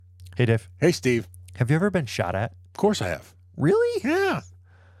Hey, Dave. Hey, Steve. Have you ever been shot at? Of course I have. Really? Yeah.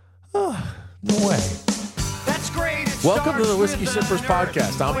 Oh, no way. That's great. Welcome to the Whiskey Sippers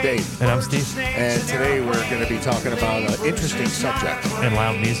Podcast. I'm Dave. And I'm Steve. And today we're going to be talking about an interesting subject. And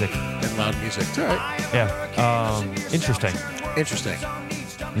loud music. And loud music. It's all right. Yeah. Interesting. Interesting.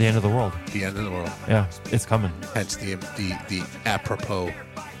 The end of the world. The end of the world. Yeah, it's coming. Hence the apropos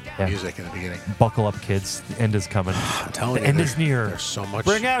music in the beginning. Buckle up, kids. The end is coming. I'm telling The you. end is near. There's so much.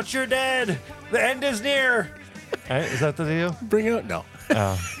 Bring out your dead. The end is near. Right, is that the deal? Bring out. No.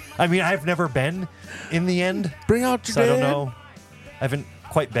 I mean, I've never been in the end. Bring out your So I dead. don't know. I haven't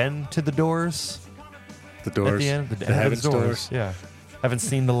quite been to the doors. The doors. At the end. The heaven's doors. Yeah. Haven't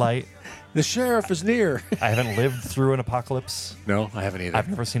seen the light. The sheriff is near. I haven't lived through an apocalypse. No, I haven't either. I've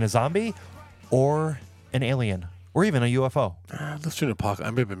never seen a zombie or an alien or even a UFO. I've lived through an apocalypse.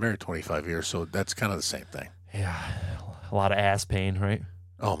 I've been married 25 years, so that's kind of the same thing. Yeah. A lot of ass pain, right?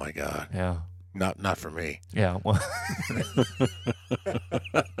 Oh, my God. Yeah. Not for me. Yeah. Well,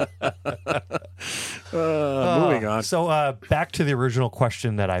 Moving on. So back to the original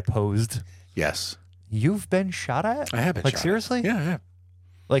question that I posed. Yes. You've been shot at? I have been like, shot at. seriously? Yeah, I have.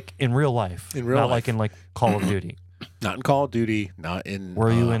 Like in real life? In real Not life. like in like Call of Duty. Not in Call of Duty. Not in.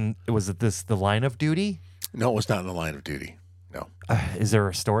 Were you in, was it the line of duty? No, it was not in the line of duty. No. Is there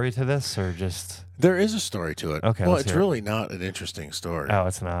a story to this or just? There is a story to it. Okay, Well, let's it's hear it. really not an interesting story. Oh,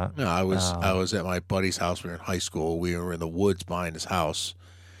 it's not. No, I was at my buddy's house. We were in high school. We were in the woods behind his house,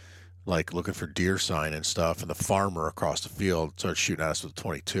 like looking for deer sign and stuff. And the farmer across the field started shooting at us with a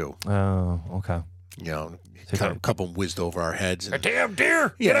 22. Oh, okay. You know, So a couple of them whizzed over our heads. A And, damn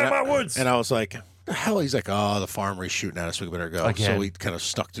deer! Get out of my woods! And I was like, the hell? He's like, oh, the farmer is shooting at us. We better go. Again. So we kind of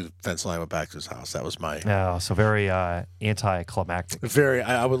stuck to the fence line, went back to his house. That was my Oh, so very anticlimactic. very.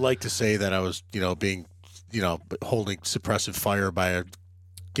 I would like to say that I was, being, holding suppressive fire by a,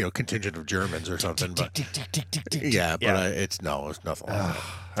 contingent of Germans or something. But yeah, but Yeah. it's nothing like that.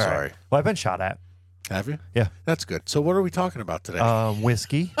 All Sorry. right. Well, I've been shot at. Have you? Yeah. That's good. So what are we talking about today?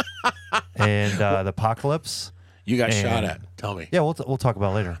 Whiskey and the apocalypse. You got and- shot at. Tell me. Yeah, we'll talk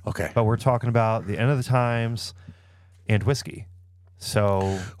about it later. Okay. But we're talking about the end of the times and whiskey.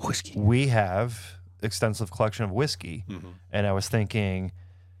 So Whiskey. we have extensive collection of whiskey, and I was thinking,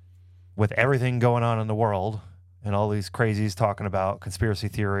 with everything going on in the world and all these crazies talking about conspiracy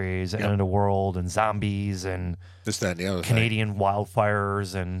theories and Yep. end of the world and zombies and This, that, and the other Canadian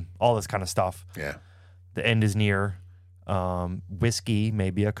wildfires and all this kind of stuff. thing. Yeah. The end is near. Whiskey may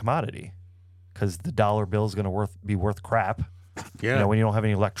be a commodity because the dollar bill is going to be worth crap. Yeah. You know, when you don't have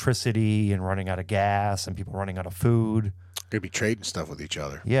any electricity and running out of gas and people running out of food. Could be trading stuff with each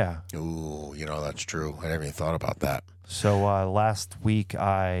other. Yeah. Ooh, that's true. I never even thought about that. So last week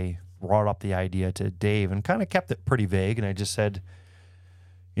I brought up the idea to Dave and kind of kept it pretty vague. And I just said,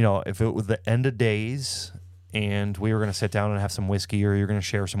 if it was the end of days and we were going to sit down and have some whiskey or you're going to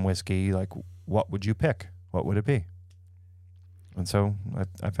share some whiskey, like what would you pick? What would it be? And so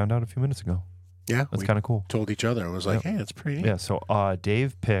I found out a few minutes ago. Yeah. That's we kind of cool. told each other. It was like, hey, that's pretty neat. Yeah. So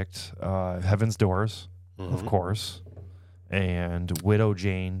Dave picked Heaven's Doors, of Mhm. course, and Widow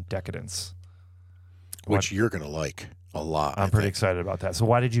Jane Decadence. Which you're going to like a lot. I'm I pretty think. excited about that. So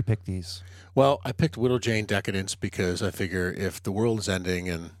why did you pick these? Well, I picked Widow Jane Decadence because I figure if the world is ending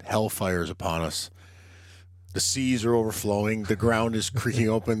and hellfire is upon us, the seas are overflowing, the ground is creaking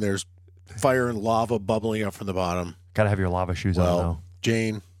open, there's fire and lava bubbling up from the bottom. Got to have your lava shoes on, Well,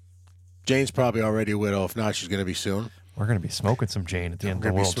 though. Jane's probably already a widow. If not, she's going to be soon. We're going to be smoking some Jane at the end We're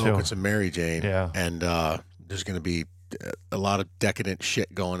of the going to be world, smoking too. some Mary Jane. Yeah. And there's going to be a lot of decadent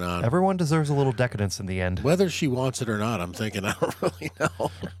shit going on. Everyone deserves a little decadence in the end. Whether she wants it or not, I'm thinking, I don't really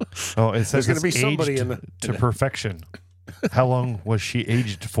know. Oh, it says There's gonna it's be somebody aged in the- to perfection. How long was she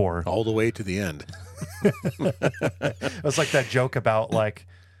aged for? All the way to the end. It was like that joke about like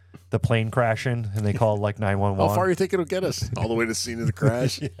the plane crashing and they called like 911. How far you think it'll get us? All the way to the scene of the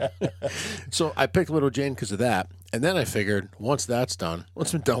crash. So I picked Widow Jane because of that. And then I figured once that's done,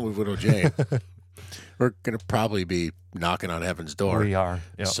 once I'm done with Widow Jane, we're going to probably be knocking on heaven's door. We are.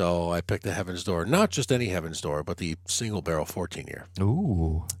 Yep. So I picked the heaven's door. Not just any heaven's door, but the single barrel 14-year.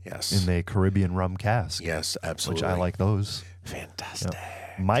 Ooh. Yes. In the Caribbean rum cask. Yes, absolutely. Which I like those. Fantastic.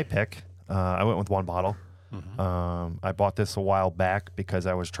 My pick, I went with one bottle. I bought this a while back because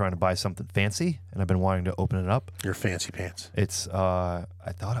I was trying to buy something fancy, and I've been wanting to open it up. Your fancy pants. It's, I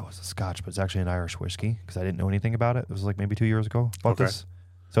thought it was a Scotch, but it's actually an Irish whiskey because I didn't know anything about it. It was like maybe 2 years ago. Bought Okay. this.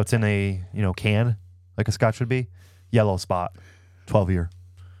 So it's in a, can, like a Scotch would be. Yellow spot, 12-year.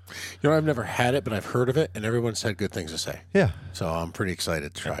 I've never had it, but I've heard of it, and everyone said good things to say. Yeah. So I'm pretty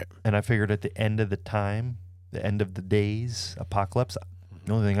excited to try it. And I figured at the end of the time, the end of the days, apocalypse,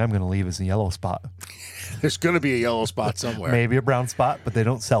 The only thing I'm going to leave is the yellow spot. There's going to be a yellow spot somewhere. Maybe a brown spot, but they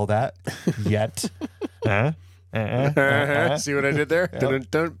don't sell that yet. See what I did there? Dun,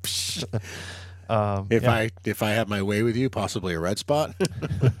 dun, psh. If I have my way with you, possibly a red spot.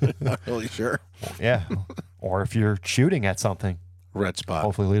 Not really sure. Yeah. Or if you're shooting at something, Red spot.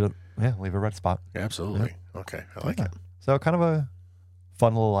 hopefully leave a red spot. Absolutely. Okay. I like it. So kind of a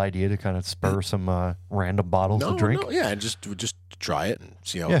fun little idea to kind of spur some random bottles to drink. Yeah, and just try it and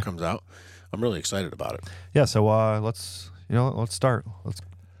see how Yeah. it comes out. I'm really excited about it. Yeah. So let's start. Let's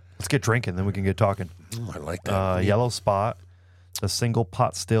get drinking, then we can get talking. I like that. Yellow Spot, a single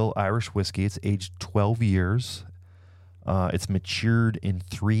pot still Irish whiskey. It's aged 12 years. It's matured in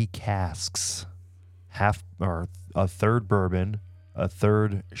 3 casks, a third bourbon, a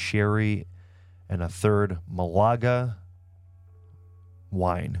third sherry, and a third Malaga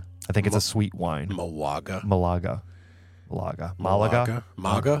wine. I think it's a sweet wine. Malaga. Malaga. Maga Yeah.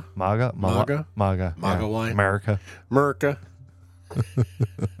 wine. America. Merca.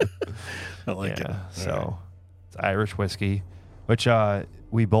 I like it. So it's Irish whiskey, which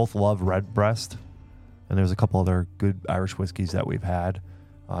we both love Redbreast, and there's a couple other good Irish whiskeys that we've had.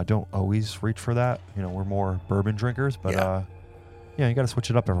 Don't always reach for that. We're more bourbon drinkers, but you got to switch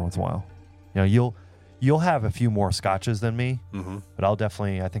it up every once in a while. You'll have a few more scotches than me, but I'll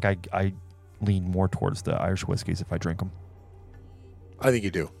definitely. I think I lean more towards the Irish whiskeys if I drink them. I think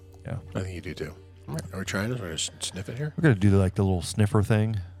you do. Yeah, I think you do too. All right, are we trying this? We're going to sniff it here? we're gonna do the little sniffer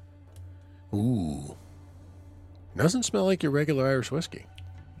thing. Ooh. Doesn't smell like your regular Irish whiskey.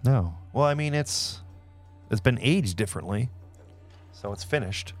 No, well, I mean it's been aged differently, so it's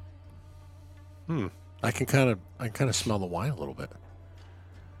finished. I can kind of smell the wine a little bit.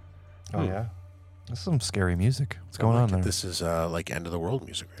 Oh yeah, this is some scary music. What's going on there? This is like end of the world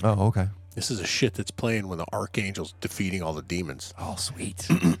music. Right? Oh, okay. This is a shit that's playing when the archangel's defeating all the demons. Oh, sweet.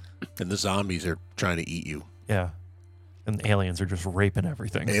 And the zombies are trying to eat you. Yeah. And the aliens are just raping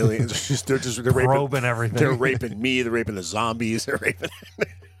everything. Aliens are they're probing everything. They're raping me. They're raping the zombies. They're raping.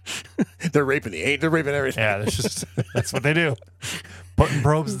 They're raping they're raping everything. Yeah, that's what they do. Putting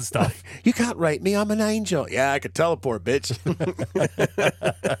probes and stuff. You can't rape me. I'm an angel. Yeah, I could teleport, bitch.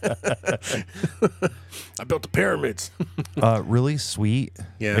 I built the pyramids. Really sweet.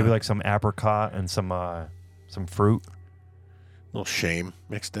 Yeah. Maybe like some apricot and some fruit. A little shame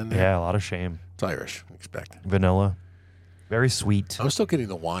mixed in there. Yeah, a lot of shame. It's Irish. I expect. Vanilla. Very sweet. I'm still getting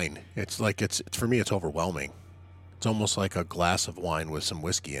the wine. It's like it's for me. It's overwhelming. It's almost like a glass of wine with some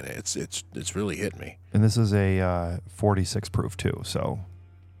whiskey in it. It's really hit me. And this is a 46 proof too. So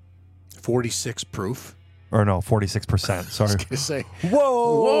 46 proof. Or no, 46%. Sorry. I was gonna say.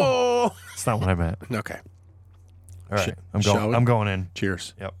 Whoa! That's not what I meant. Okay. All right. Shall we? I'm going in.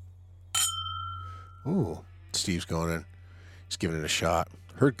 Cheers. Yep. Ooh. Steve's going in. He's giving it a shot.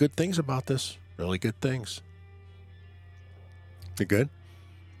 Heard good things about this. Really good things. You good?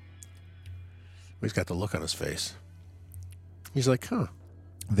 He's got the look on his face. He's like, huh.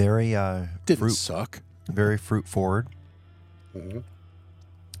 Very Didn't suck. Very fruit forward.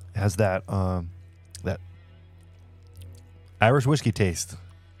 Has that that Irish whiskey taste.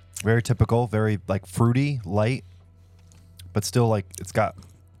 Very typical, very like fruity, light, but still like it's got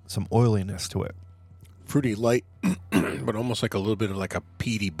some oiliness to it. Fruity light, but almost like a little bit of like a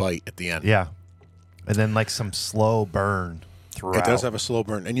peaty bite at the end. Yeah. And then like some slow burn throughout. It does have a slow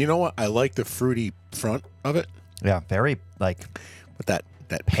burn. And you know what? I like the fruity front of it. Yeah, very like But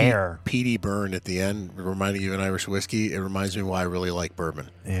that pear. peaty burn at the end, reminding you of an Irish whiskey, it reminds me why I really like bourbon.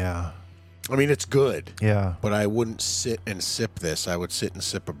 Yeah. I mean, it's good. Yeah. But I wouldn't sit and sip this. I would sit and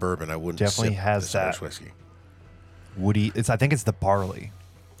sip a bourbon. I wouldn't Definitely sip has this that Irish whiskey. woody. I think it's the barley.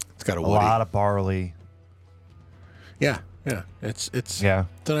 It's got a A woody. lot of barley. Yeah. It's Yeah.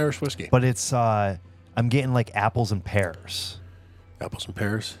 It's an Irish whiskey. But it's I'm getting like apples and pears. Apples and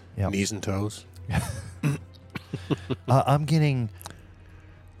pears. Yep. Knees and toes. I'm getting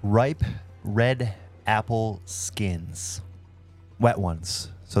ripe red apple skins. Wet ones.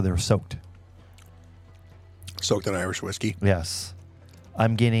 So they're soaked. Soaked in Irish whiskey. Yes.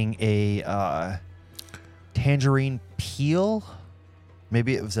 I'm getting a tangerine peel.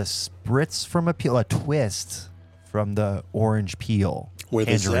 Maybe it was a spritz from a peel, a twist from the orange peel. Where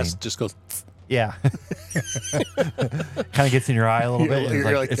the tangerine. zest just goes. Yeah. Kind of gets in your eye a little bit.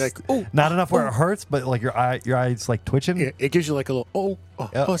 You're It's like, oh, not enough where it hurts, but like your eye's like twitching. Yeah, it gives you like a little,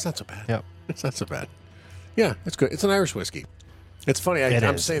 Yep. it's not so bad. Yep. It's not so bad. Yeah, it's good. It's an Irish whiskey. It's funny. It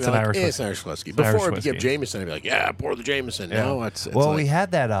I'm is. saying It's that an like, Irish it's whiskey. an Irish whiskey. It's an Before Irish I'd give whiskey. Jameson, I'd be like, yeah, pour the Jameson. Yeah. No, it's well, like, we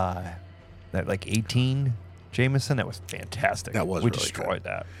had that like 18 Jameson. That was fantastic. That was we really destroyed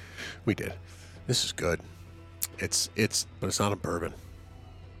that. we did. This is good. But it's not a bourbon.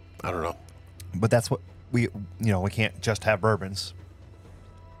 I don't know. But that's what we can't just have bourbons.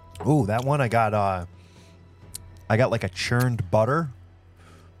 Ooh, that one I got like a churned butter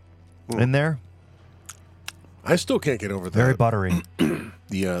in there. I still can't get over that. Very buttery.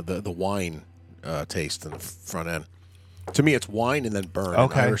 The wine taste in the front end. To me, it's wine and then burn.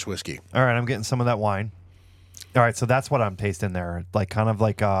 Okay. And Irish whiskey. All right, I'm getting some of that wine. All right, so that's what I'm tasting there. Like kind of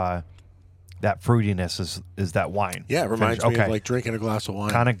like that fruitiness is that wine. Yeah, it reminds me of like drinking a glass of wine.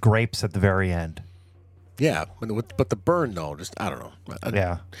 Kind of grapes at the very end. Yeah, but the burn though, just I don't know.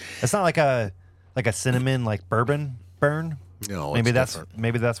 Yeah, it's not like a cinnamon like bourbon burn. No, maybe it's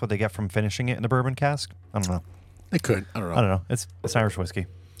that's what they get from finishing it in the bourbon cask. I don't know. They could. I don't know. It's Irish whiskey.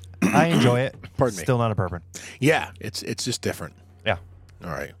 I enjoy it. Pardon me. Still not a bourbon. Yeah, it's just different. Yeah. All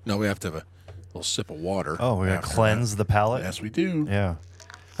right. Now we have to have a little sip of water. Oh, we're gonna cleanse the palate. Yes, we do. Yeah.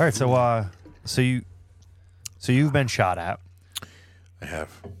 All right. So you've been shot at. I have.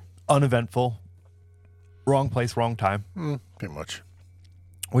 Uneventful. Wrong place, wrong time. Pretty much.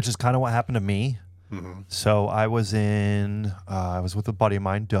 Which is kind of what happened to me. Mm-hmm. So I was with a buddy of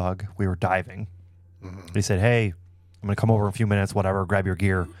mine, Doug. We were diving. Mm-hmm. He said, "Hey, I'm gonna come over in a few minutes. Whatever, grab your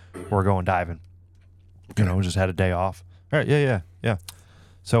gear. We're going diving." Okay. We just had a day off. All right, yeah.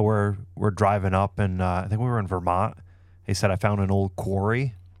 So we're driving up, and I think we were in Vermont. He said, "I found an old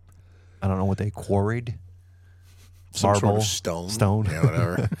quarry. I don't know what they quarried. Some Marble, sort of stone. Yeah,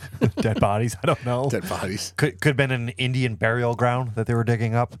 whatever. Dead bodies. I don't know. Dead bodies. Could have been an Indian burial ground that they were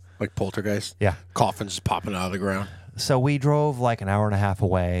digging up. Like poltergeist. Yeah. Coffins popping out of the ground. So we drove like an hour and a half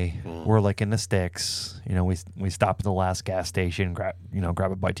away. We're like in the sticks. We stopped at the last gas station, grab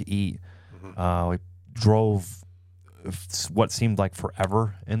a bite to eat. We drove what seemed like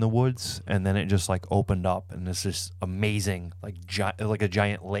forever in the woods, and then it just like opened up, and it's just amazing, like a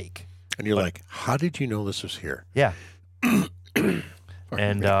giant lake. And you're like, how did you know this was here? Yeah.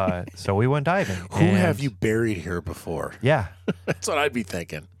 And so we went diving. Who have you buried here before? Yeah. That's what I'd be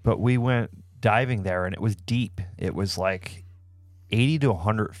thinking. But we went diving there, and it was deep. It was like 80 to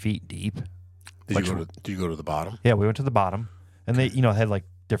 100 feet deep. Did you go to the bottom? Yeah, we went to the bottom, and they had like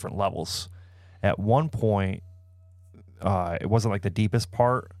different levels. At one point, it wasn't like the deepest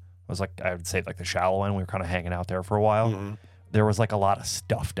part. It was like, I would say like the shallow end. We were kind of hanging out there for a while. Mm-hmm. There was like a lot of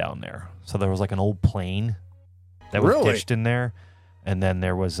stuff down there. So there was like an old plane that was ditched in there. And then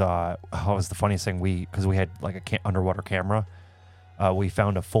there was, it was the funniest thing, because we had like a underwater camera. We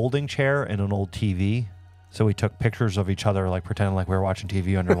found a folding chair and an old TV. So we took pictures of each other, like pretending like we were watching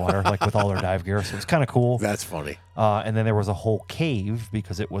TV underwater, like with all our dive gear. So it's kind of cool. That's funny. And then there was a whole cave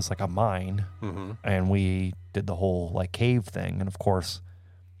because it was like a mine. Mm-hmm. And we did the whole like cave thing. And of course,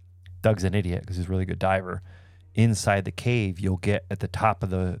 Doug's an idiot because he's a really good diver. Inside the cave, you'll get at the top of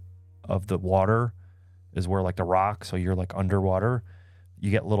the water is where like the rock. So you're like underwater.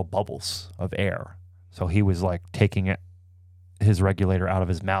 You get little bubbles of air. So he was like taking his regulator out of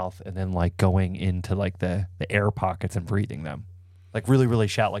his mouth and then like going into like the air pockets and breathing them, like really, really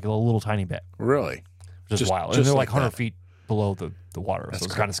shallow, like a little tiny bit. Really? Just wild. And they're like 100 feet below the water. So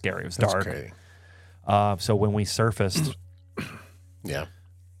it's kind of scary. It was dark. Crazy. So when we surfaced, yeah,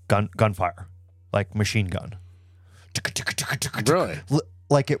 gunfire, like machine gun. Really?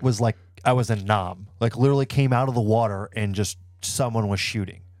 Like it was like I was in Nam. Like literally came out of the water and just someone was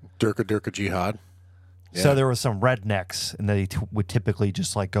shooting. Durka jihad. Yeah. So there was some rednecks, and they would typically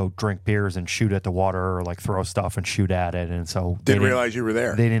just like go drink beers and shoot at the water, or like throw stuff and shoot at it. And so didn't realize you were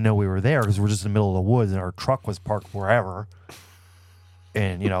there. They didn't know we were there because we're just in the middle of the woods, and our truck was parked wherever.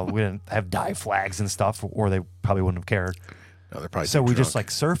 And we didn't have dive flags and stuff, or they probably wouldn't have cared. No, they're probably so we drunk. just like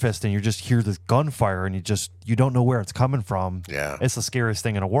surfaced, and you just hear this gunfire, and you don't know where it's coming from. Yeah, it's the scariest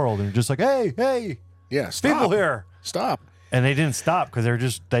thing in the world, and you're just like, hey, yeah, stop. People here, stop. And they didn't stop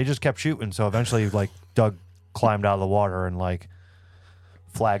because they just kept shooting. So eventually, like Doug climbed out of the water and like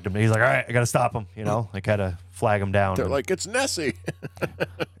flagged him. He's like, all right, I got to stop him. Like had to flag him down. They're like, it's Nessie.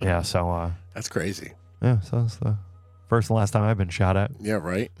 Yeah. So that's crazy. Yeah. So that's the first and last time I've been shot at. Yeah.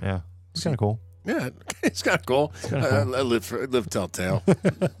 Right. Yeah. It's kind of cool. Yeah, it's kind of cool. I live telltale.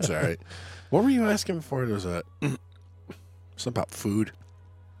 It's all right. What were you asking before? There was something about food.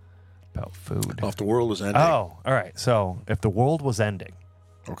 About food. If the world was ending. Oh, all right. So if the world was ending.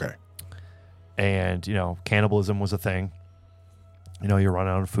 Okay. And, cannibalism was a thing. You're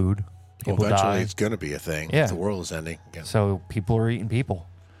running out of food. People eventually die. It's going to be a thing. Yeah. If the world is ending. Yeah. So people are eating people.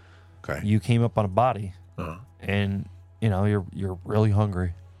 Okay. You came up on a body. Uh-huh. And, you're really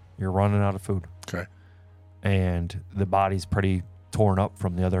hungry. You're running out of food. Okay. And the body's pretty torn up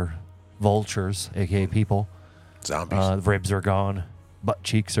from the other vultures, a.k.a. people. Zombies. The ribs are gone. Butt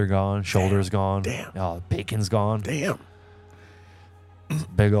cheeks are gone. Shoulders gone. Damn. Bacon's gone. Damn. It's a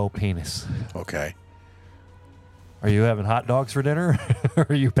big old penis. Okay. Are you having hot dogs for dinner, or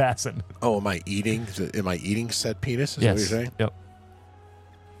are you passing? Oh, am I eating? Am I eating said penis? Is that what you're saying? Yep.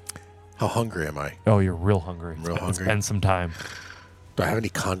 How hungry am I? Oh, you're real hungry. Real hungry. It's been some time. Do I have any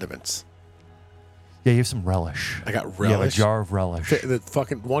condiments? Yeah, you have some relish. I got You have a relish. jar of relish. The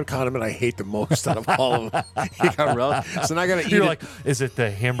fucking one condiment I hate the most out of all of them. You got relish. So now I got to eat You're it. like, is it the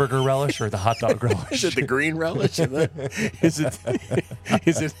hamburger relish or the hot dog relish? Is it the green relish? Is it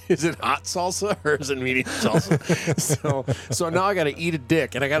hot salsa or is it medium salsa? So now I got to eat a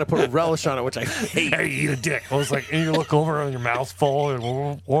dick and I got to put a relish on it, which I hate. Hey, eat a dick. I was like, and you look over and your mouth's full.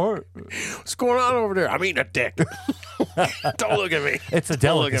 And what? What's going on over there? I'm eating a dick. Don't look at me. It's a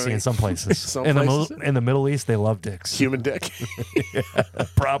Don't look at delicacy me. in some places. Some in places? the Middle East, they love dicks. Human dick.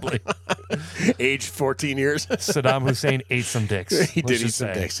 Probably. Aged 14 years. Saddam Hussein ate some dicks. He let's did eat just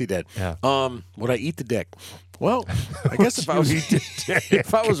some say. dicks. He did. Yeah. Would I eat the dick? Well, I guess if I was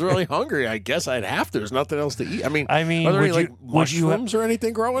if I was really hungry, I guess I'd have to. There's nothing else to eat. I mean, are there any like mushrooms or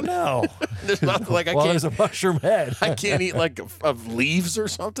anything growing? No. There's nothing like I Well, can't. there's a mushroom head. I can't eat like of leaves or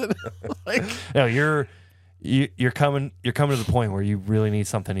something. Like No, you're coming to the point where you really need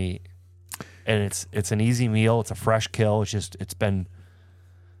something to eat, and it's an easy meal. It's a fresh kill. It's been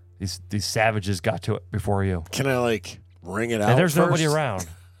these savages got to it before you. can I like wring it out? And there's first? nobody around.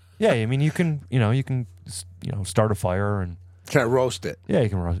 Yeah, I mean you can start a fire and Can I roast it? yeah, you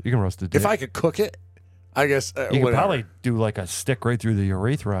can roast the dick. If I could cook it, I guess you could whatever. probably do like a stick right through the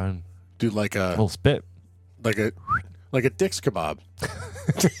urethra and do like a a little spit. like a dick's kebab.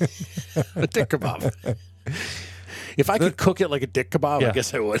 A dick kebab. If I could cook it like a dick kebab, Yeah. I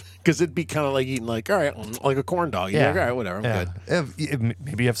guess I would, because it'd be kind of like eating like, all right, like a corn dog. You're like, all right, whatever, I'm good.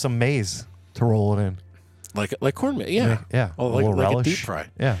 Maybe you have some maize to roll it in. Like corn meat, yeah, Yeah. Oh, A like little a relish. deep fry,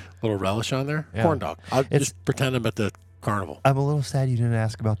 Yeah. little relish on there, Yeah. corn dog. I'll It's- just pretend I'm at the carnival. I'm a little sad you didn't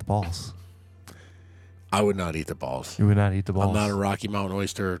ask about the balls. I would not eat the balls. You would not eat the balls. I'm not a Rocky Mountain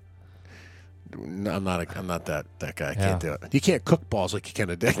oyster. No, I'm not that guy. I Yeah. can't do it. You can't cook balls like you can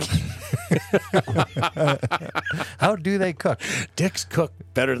a dick. How do they cook? Dicks cook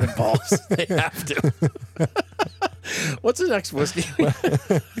better than balls. They have to. What's the next whiskey?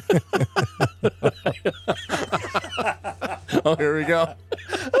 Oh, here we go.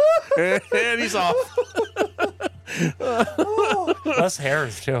 And he's off. Less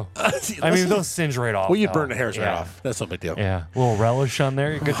hairs too. I mean, those singe right off. Well, you though. burn the hairs right Yeah. off. That's no big deal. Yeah, a little relish on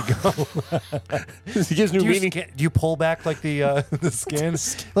there. You're good to go. It gives new do, you meaning. do you pull back like the the skin?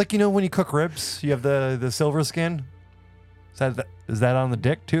 Like when you cook ribs, you have the silver skin. Is that on the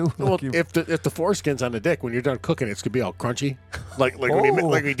dick too? Well, Like you- if the foreskin's on the dick, when you're done cooking, it's gonna be all crunchy, like when you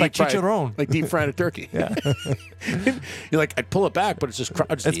like deep fry, chicharron. like deep fried a turkey. Yeah. You're like, I'd pull it back, but it's just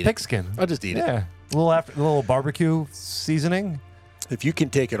I'll just it's eat pig it. skin. I'll just eat it. Yeah, a little barbecue seasoning. If you can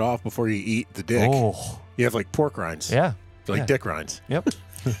take it off before you eat the dick, Oh, you have like pork rinds. yeah. Like Yeah. dick rinds. Yep.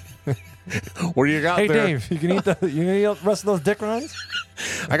 What do you got Hey there? Dave, you can eat the rest of those dick rinds.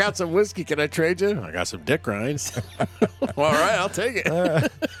 I got some whiskey. Can I trade you? I got some dick rinds. Well, all right, I'll take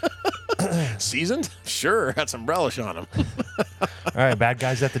it. Seasoned? Sure. Got some relish on them. All right, bad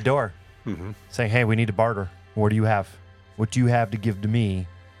guys at the door, saying, "Hey, we need to barter. What do you have? What do you have to give to me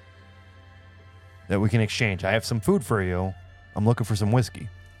that we can exchange? I have some food for you. I'm looking for some whiskey."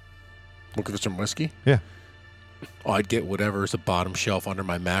 Looking for some whiskey? Yeah. Oh, I'd get whatever's the bottom shelf under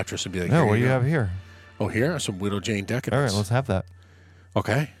my mattress and be like, No, "Here what do you go." have here? Oh, here? Some Widow Jane Decadence. All right, let's have that.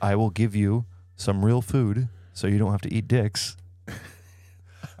 Okay. I will give you some real food so you don't have to eat dicks. All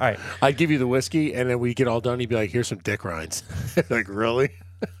right. I'd give you the whiskey, and then we get all done. You'd be like, "Here's some dick rinds." Like, really?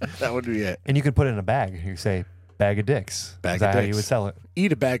 That would be it. And you can put it in a bag. You say, bag of dicks. Bag Is of that how dicks. you would sell it?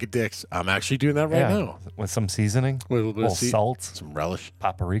 Eat a bag of dicks. I'm actually doing that right now. With some seasoning, With a little bit little of salt, some relish.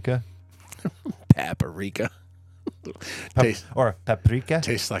 paprika. Paprika. Tastes Or paprika.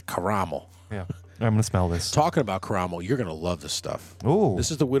 like caramel. Yeah. I'm going to smell this. Talking about caramel, you're going to love this stuff. Ooh. This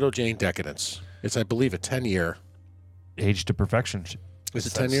is the Widow Jane Decadence. It's, I believe, a 10-year. Aged to perfection. Is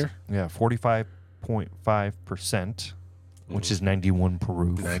it 10-year? Yeah, 45.5%, which is 91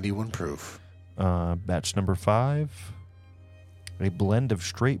 proof. 91 proof. Batch number 5. A blend of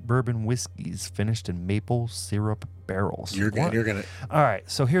straight bourbon whiskeys finished in maple syrup barrels. You're What? gonna. All right,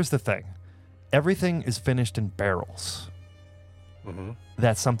 so here's the thing. Everything is finished in barrels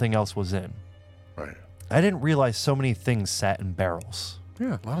that something else was in. Right. I didn't realize so many things sat in barrels.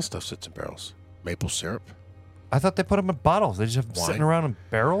 Yeah, a lot of stuff sits in barrels. Maple syrup. I thought they put them in bottles. They just have them Wine? sitting around in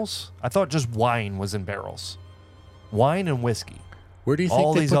barrels. I thought just wine was in barrels. Wine and whiskey. Where do you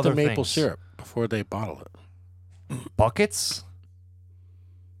All think they these put the other maple things. syrup before they bottle it? Buckets?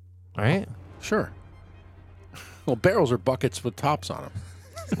 All right? Sure. Well, barrels are buckets with tops on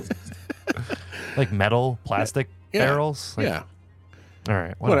them. Like metal, plastic Yeah. barrels? Like, Yeah. All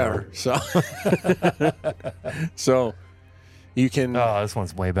right. Whatever. So, so you can. Oh, this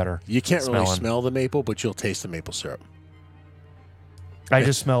one's way better. You can't really Smelling. smell the maple, but you'll taste the maple syrup. I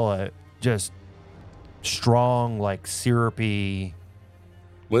just smell a just strong, like syrupy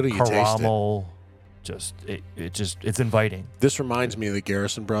What do you taste it? caramel. It's inviting. This reminds me of the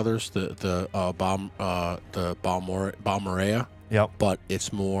Garrison Brothers, the Balmorea, Yep. but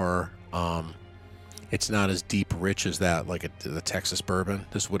it's more. It's not as deep, rich as that, like the Texas bourbon.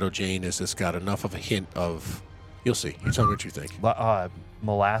 This Widow Jane it's got enough of a hint of. You'll see. You tell me what you think.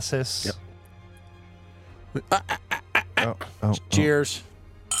 Molasses. Yep. Oh, Cheers.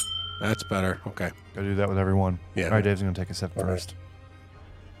 That's better. Okay. Gotta do that with everyone. Yeah. All right, Dave's gonna take a sip All right. first.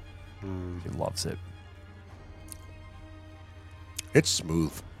 He loves it. It's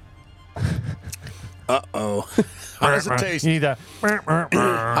smooth. Uh-oh. How does it taste? You need that.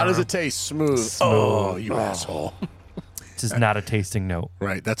 How does it taste? Smooth. Oh, you asshole. This is not a tasting note.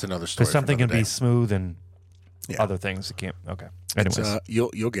 Right. That's another story. Because something for can another be day. smooth and Yeah. other things it can't. Okay. It's, Anyways.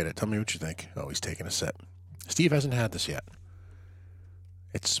 you'll get it. Tell me what you think. Oh, he's taking a sip. Steve hasn't had this yet.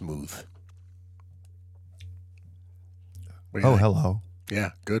 It's smooth. What do you think? Hello.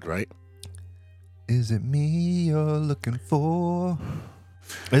 Yeah, good, right? Is it me you're looking for?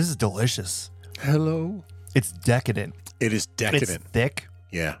 This is delicious. Hello. It's decadent. It is decadent. It's thick,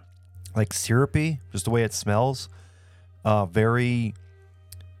 Yeah. like syrupy, just the way it smells. Very,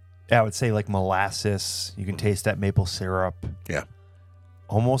 I would say like molasses. You can taste that maple syrup. Yeah.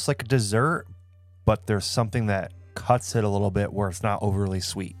 Almost like a dessert, but there's something that cuts it a little bit where it's not overly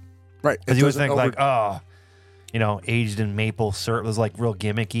sweet. Right. Because you would think like, aged in maple syrup was like real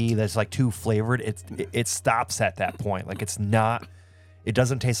gimmicky. That's like too flavored. It stops at that point. Like it's not. It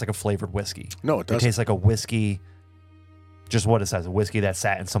doesn't taste like a flavored whiskey. No, it It doesn't. tastes like a whiskey. Just what it says, a whiskey that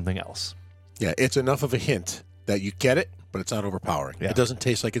sat in something else. Yeah, it's enough of a hint that you get it, but it's not overpowering. Yeah. It doesn't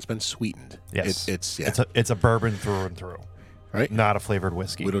taste like it's been sweetened. Yes, It's it's a bourbon through and through, right. not a flavored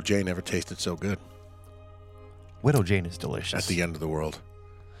whiskey. Widow Jane never tasted so good Widow Jane is delicious. at the end of the world.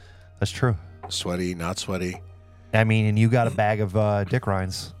 That's true. Sweaty, not sweaty. I mean, and you got a bag of Dick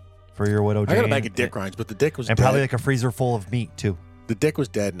Rinds for your Widow Jane. I got a bag of dick rinds, but the dick was and dead. probably like a freezer full of meat too. The dick was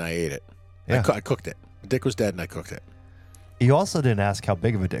dead, and I ate it. Yeah. I cooked it. The dick was dead, and I cooked it. You also didn't ask how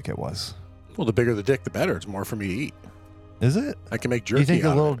big of a dick it was. Well, the bigger the dick, the better. It's more for me to eat. Is it? I can make jerky You think the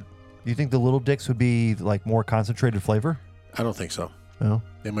out little? of it. You think the little dicks would be like more concentrated flavor? I don't think so. No,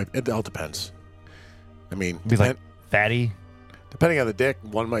 It all depends. I mean, be like fatty. depending on the dick,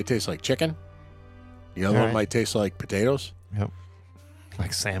 one might taste like chicken. The other All one right. might taste like potatoes. Yep.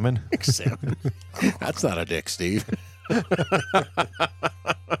 Like salmon. Like salmon. That's not a dick, Steve.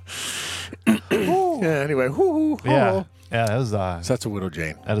 Yeah, anyway. Yeah. Yeah, that was So that's a Widow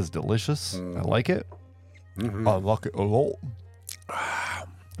Jane. that is delicious. I like it. Mhm. I like it a lot.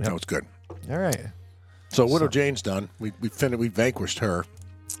 That was good. All right. So Widow Jane's done. We vanquished her,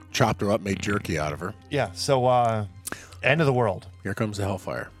 chopped her up, made jerky out of her. Yeah. So end of the world. Here comes the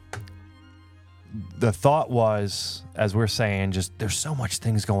hellfire. The thought was, as we're saying, just there's so much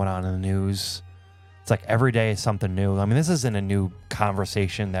things going on in the news. It's like every day is something new. I mean, this isn't a new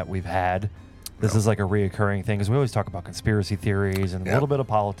conversation that we've had. This is like a reoccurring thing because we always talk about conspiracy theories and a Yep. little bit of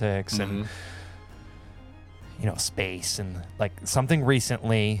politics and space and like something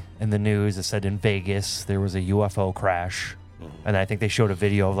recently in the news that said in Vegas there was a UFO crash, and I think they showed a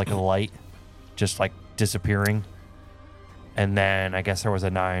video of like a light just like disappearing. And then I guess there was a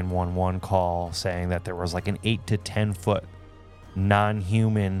 911 call saying that there was like an 8 to 10 foot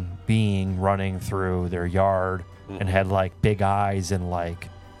non-human being running through their yard and had like big eyes and like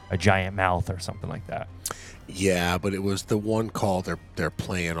a giant mouth or something like that. Yeah, but it was the one call they're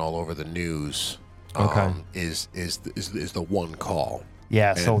playing all over the news. Okay. Is the one call.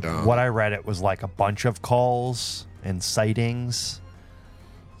 Yeah, so And, what I read, it was like a bunch of calls and sightings.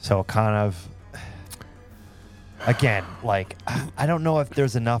 So kind of, again, like, I don't know if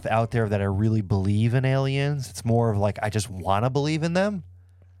there's enough out there that I really believe in aliens. It's more of like, I just want to believe in them.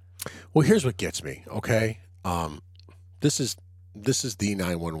 Well, here's what gets me. Okay, this is the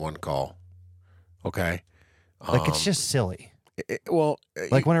 911 call. Okay, Like, it's just silly. well,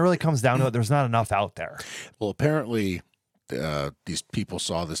 Like, when it really comes down to it, there's not enough out there. well, apparently these people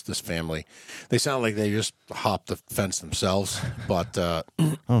saw this family. They sound like they just hopped the fence themselves, but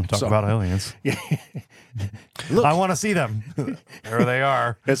talk about aliens. Look, I want to see them. There they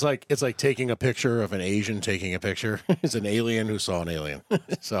are. it's like taking a picture of an Asian taking a picture. It's an alien who saw an alien.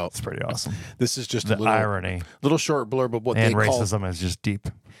 So It's pretty awesome. this is just The a little irony little short blurb of what and they called. racism is just deep.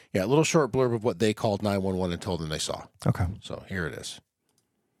 Yeah, a little short blurb of what they called 911 and told them they saw. Okay. So here it is.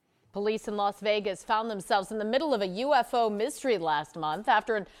 Police in Las Vegas found themselves in the middle of a UFO mystery last month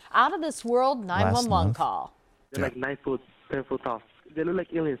after an out-of-this-world 911 month? call. They're like 9 foot, 10 foot tall. They look like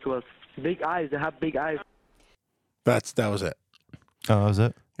aliens to us. Big eyes. They have big eyes. That was it. Oh, that was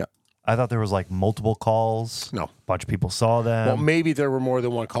it? Yeah. I thought there was like multiple calls. No. A bunch of people saw them. Well, maybe there were more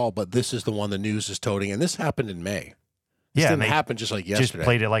than one call, but this is the one the news is toting, and this happened in May. This yeah, didn't and they happen just like just yesterday.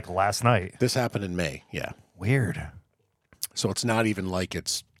 played it like last night. This happened in May. Yeah. Weird. So it's not even like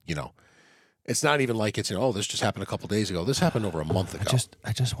it's it's not even like it's this just happened a couple days ago. This happened over a month ago.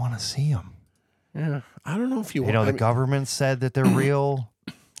 I just want to see them. Yeah. I don't know if you You know, want. the government said that they're real.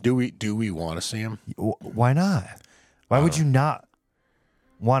 Do we want to see them? Why not? Why would you not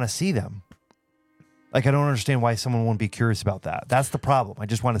want to see them? Like, I don't understand why someone wouldn't be curious about that. That's the problem. I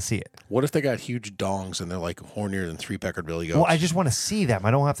just want to see it. What if they got huge dongs and they're like hornier than 3-peckered billy goats? Well, I just want to see them.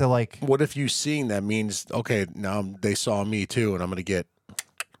 I don't have to like. What if you seeing that means okay, now they saw me too, and I'm going to get.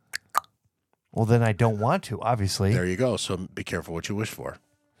 Well, then I don't want to. Obviously. There you go. So be careful what you wish for.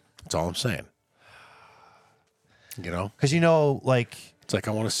 That's all I'm saying. You know, Because like it's like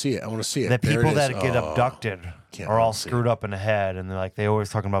I want to see it. I want to see it. the There it people is. that get Oh. abducted Can't are all wait to see screwed up in the head, and they're like they always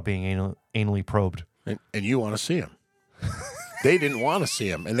talking about being anally probed. And you want to see him. They didn't want to see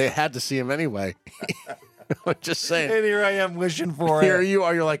him, and they had to see him anyway. I'm just saying. And here I am wishing for Here it. you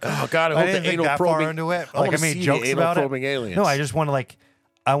are. You're like, oh God, I I hope didn't the think anal that probing. far into it. I Like I wanna made see jokes the anal about it. probing aliens. No, I just want to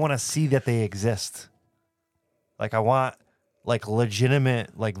I want to see that they exist. Like I want like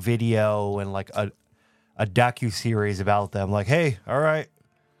legitimate like video and like a docu-series about them. Like, hey, all right,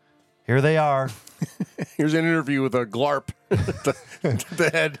 here they are. Here's an interview with a glarp, the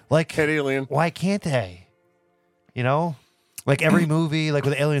head alien. Why can't they? You know, like every movie, like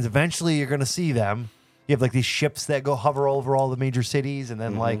with aliens, eventually you're gonna see them. You have like these ships that go hover over all the major cities, and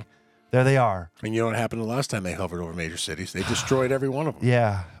then like there they are. And you know what happened the last time they hovered over major cities? They destroyed every one of them.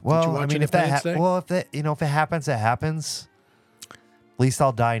 Yeah. Well, I watch mean, if Independence Day? it happens, it happens. At least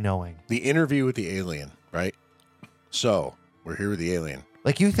I'll die knowing. The interview with the alien, right? So we're here with the alien.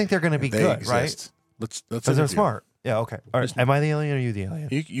 Like you think they're gonna be They good, exist. right? Let's Because they're interview. smart. Yeah. Okay. All right. Am I the alien or are you the alien?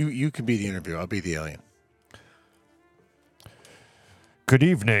 You can be the interview. I'll be the alien. Good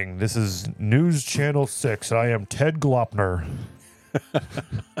evening. This is News Channel 6. I am Ted Glopner.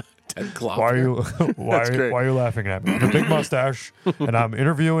 Ted Glopner. Why are you great. why are you laughing at me? I have a big mustache and I'm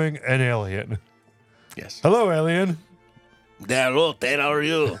interviewing an alien. Yes. Hello, alien. Hello, Ted. How are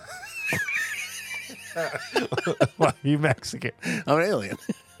you? Why are you Mexican? I'm an alien.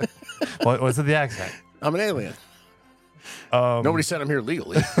 What's the accent? I'm an alien. Nobody said I'm here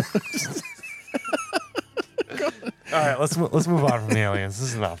legally. All right, let's move on from the aliens. This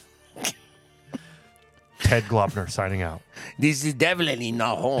is enough. Ted Glopner signing out. This is definitely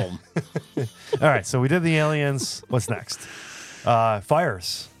not home. All right, so we did the aliens. What's next?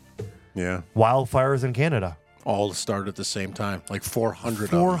 Fires. Yeah. Wildfires in Canada. All started at the same time. Like 400 of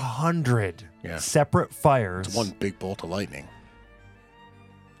them. 400 Yeah. separate fires. It's one big bolt of lightning.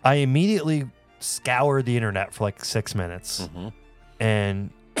 I immediately scoured the internet for like 6 minutes.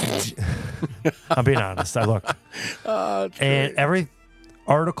 And I'm being honest. I looked. And every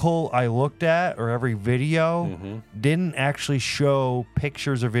article I looked at or every video didn't actually show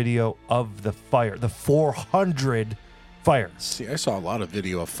pictures or video of the fire, the 400 fires. See, I saw a lot of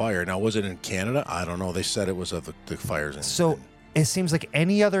video of fire. Now, was it in Canada? I don't know. They said it was of the fires in. So it seems like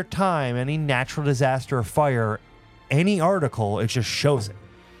any other time, any natural disaster or fire, any article, it just shows it.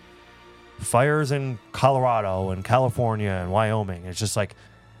 Fires in Colorado and California and Wyoming. It's just like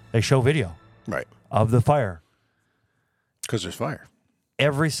they show video Right. of the fire. Because there's fire.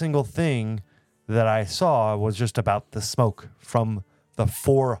 Every single thing that I saw was just about the smoke from the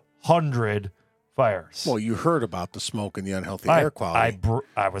 400 fires. Well, you heard about the smoke and the unhealthy air quality.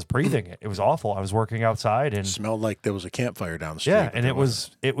 I was breathing it. It was awful. I was working outside and It smelled like there was a campfire down the street. yeah, but and there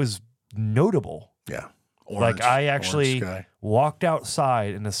it was notable. Yeah. Like I actually orange sky. walked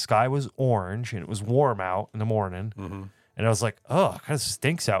outside and the sky was orange and it was warm out in the morning. And I was like, oh, it kind of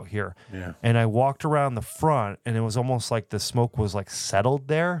stinks out here. Yeah. And I walked around the front and it was almost like the smoke was like settled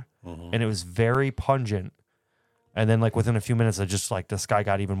there and it was very pungent. And then like within a few minutes, I just like the sky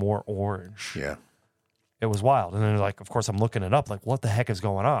got even more orange. Yeah. It was wild. And then like, of course, I'm looking it up like, what the heck is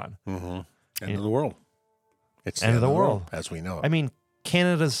going on? End of the world. It's end of the world. as we know it. I mean,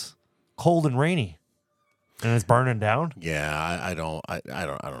 Canada's cold and rainy, and it's burning down. Yeah, I don't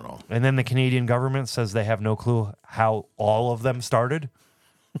know. And then the Canadian government says they have no clue how all of them started.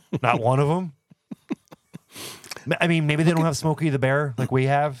 Not one of them. I mean, maybe they don't have Smokey the Bear like we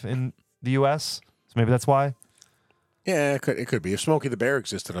have in the U.S., so maybe that's why. Yeah, it could be. If Smokey the Bear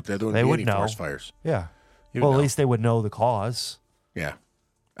existed up there, there wouldn't They be would any know. forest fires. Yeah. You Well, would at know. least they would know the cause. Yeah.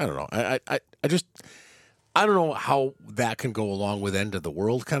 I don't know. I don't know how that can go along with end of the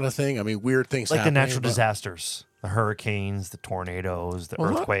world kind of thing. I mean, weird things Like the happening, natural but- disasters, the hurricanes, the tornadoes, the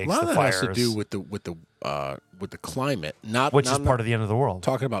Well, earthquakes, a lot the of that fires, has to do with the climate, not which I'm is not part of the end of the world.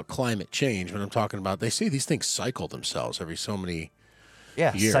 talking about climate change. When I'm talking about, they say these things cycle themselves every so many.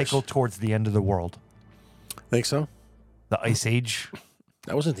 Yeah, years. cycle towards the end of the world. Think so? The Ice Age.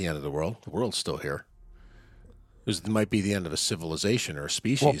 That wasn't the end of the world. The world's still here. It might be the end of a civilization or a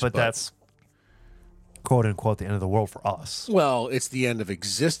species. Well, but that's quote unquote the end of the world for us. well, it's the end of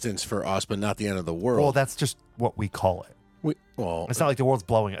existence for us, but not the end of the world. Well, that's just what we call it. It's not like the world's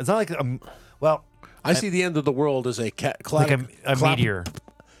blowing. It's not like I see the end of the world as a meteor.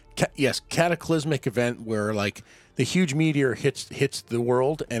 Cataclysmic event where like the huge meteor hits the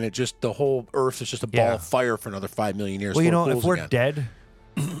world and it just the whole Earth is just a ball of fire for another 5 million years. Well, before it if cools we're again. dead,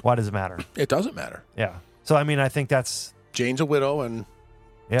 why does it matter? It doesn't matter. Yeah. So I mean, I think that's Jane's a widow and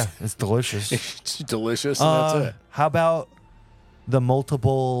it's delicious. it's delicious, and that's it. How about the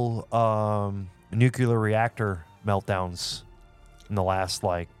multiple nuclear reactor meltdowns in the last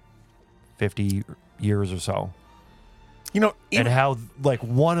 50 years or so? And how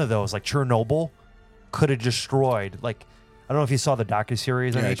one of those, like Chernobyl, could have destroyed. I don't know if you saw the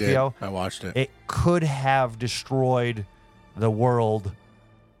docuseries on I HBO. did. I watched it. It could have destroyed the world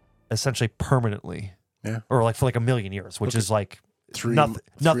essentially permanently. Yeah. Or for 1 million years, which is Three-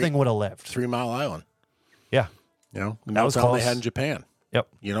 nothing would have lived. 3 Mile Island. Yeah. The That was meltdown close. they had in Japan. Yep.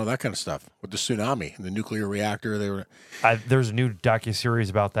 That kind of stuff with the tsunami and the nuclear reactor. They were There's a new docuseries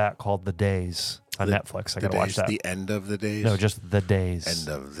about that called The Days on Netflix. I the got to watch days, that. the end of the days. No, just The Days. end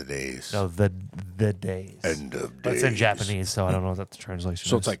of the days. No, the Days. End of But days. it's in Japanese, so I don't know what the translation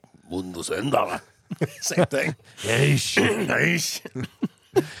So is. it's like Mundo's end. Same thing.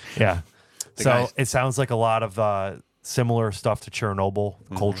 Yeah. So guys- it sounds like a lot of similar stuff to Chernobyl,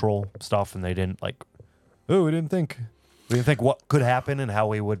 Mm-hmm. cultural cultural stuff, and they didn't we didn't think what could happen and how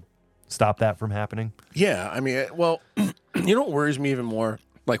we would stop that from happening. Yeah, I mean, well, you know what worries me even more?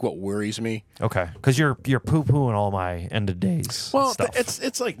 What worries me? Okay, because you're poo-pooing all my end of days Well, stuff.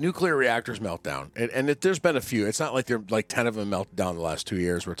 it's like nuclear reactors meltdown, and there's been a few. It's not like there are 10 of them melted down the last 2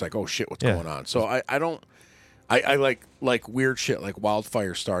 years where it's like, oh shit, what's Yeah. going on? So I don't. I like weird shit like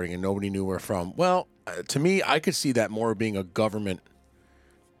wildfires starting and nobody knew where from. Well, to me, I could see that more being a government,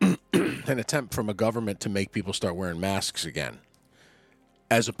 an attempt from a government to make people start wearing masks again,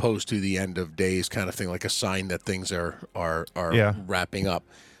 as opposed to the end of days kind of thing, like a sign that things are Yeah. wrapping up.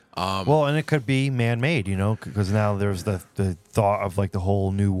 Well, and it could be man-made, because now there's the thought of the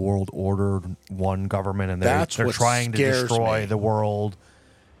whole new world order, one government, and That's they're what trying to scares destroy me. the world.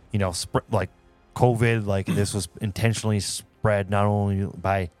 COVID, this was intentionally spread not only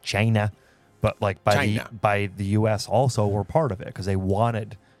by China, but by the U.S. also were part of it because they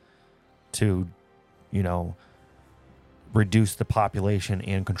wanted to, reduce the population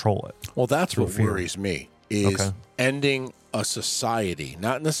and control it. Well, that's through what fear. worries me is Okay. ending a society,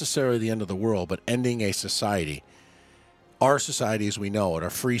 not necessarily the end of the world, but ending a society. Our society as we know it, our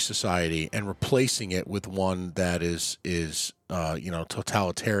free society, and replacing it with one that is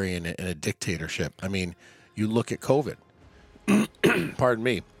totalitarian and a dictatorship. I mean, you look at COVID. Pardon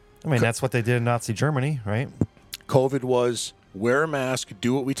me. I mean, that's what they did in Nazi Germany, right? COVID was wear a mask,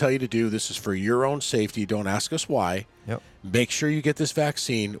 do what we tell you to do. This is for your own safety. Don't ask us why. Yep. Make sure you get this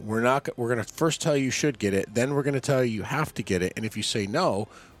vaccine. We're going to first tell you should get it, then we're going to tell you have to get it. And if you say no,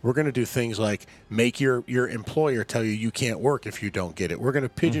 we're going to do things like make your employer tell you can't work if you don't get it. We're going to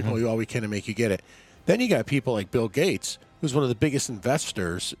pigeonhole you all we can to make you get it. Then you got people like Bill Gates, who's one of the biggest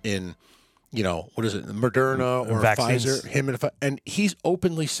investors in what is it, Moderna or Vaccines. Pfizer, and he's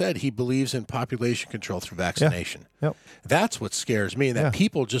openly said he believes in population control through vaccination. Yep. That's what scares me, that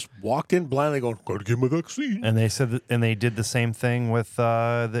people just walked in blindly going, got to get my vaccine. And they said that, and they did the same thing with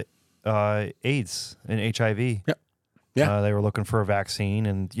the AIDS and HIV. Yep. Yeah. They were looking for a vaccine,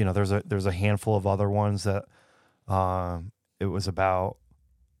 and there's a handful of other ones that it was about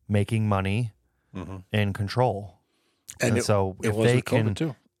making money and control. And so it if was they with COVID can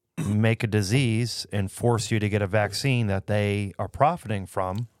too. make a disease and force you to get a vaccine that they are profiting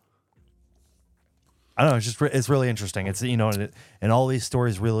from, I don't know. It's just it's really interesting. It's and all these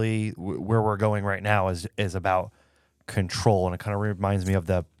stories really where we're going right now is about control, and it kind of reminds me of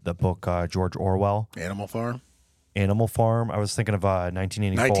the book George Orwell, Animal Farm. Animal Farm. I was thinking of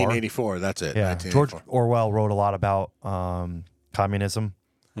 1984. 1984. That's it. Yeah, George Orwell wrote a lot about communism,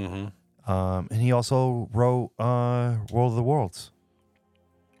 and he also wrote World of the Worlds.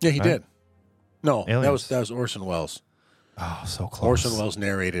 Yeah, he did. No, Aliens. that was Orson Welles. Oh, so close. Orson Welles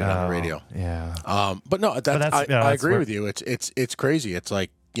narrated on the radio. Yeah. But no, I agree with you. It's crazy. It's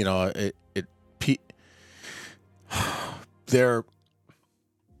like they're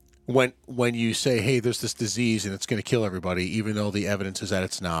when you say, hey, there's this disease and it's going to kill everybody, even though the evidence is that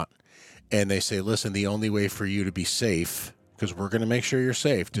it's not, and they say, listen, the only way for you to be safe, because we're going to make sure you're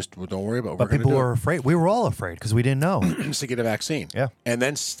safe, just don't worry about what But people were afraid. We were all afraid because we didn't know. is to get a vaccine. Yeah. And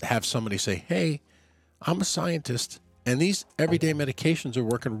then have somebody say, hey, I'm a scientist, and these everyday medications are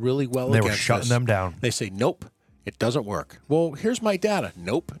working really well They against were shutting this. them down. They say, nope, it doesn't work. Well, here's my data.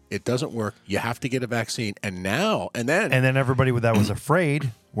 Nope, it doesn't work. You have to get a vaccine. And then everybody that was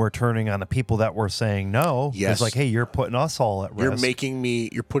afraid were turning on the people that were saying no. Yes. It's like, hey, you're putting us all at risk.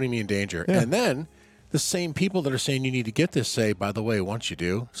 you're putting me in danger. Yeah. And then the same people that are saying you need to get this say, by the way, once you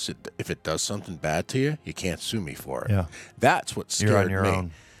do, if it does something bad to you, you can't sue me for it. Yeah. That's what scared me. You're on your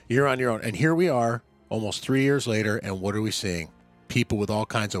own. You're on your own. And here we are, almost 3 years later, and what are we seeing? People with all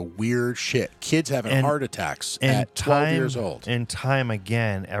kinds of weird shit. Kids having heart attacks at 12 years old. And time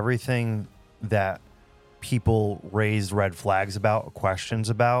again, everything that people raised red flags about, questions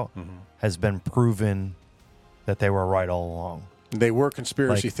about, has been proven that they were right all along. They were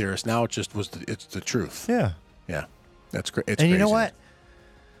conspiracy theorists. Now it just it's the truth. Yeah. Yeah. That's great. And you know what?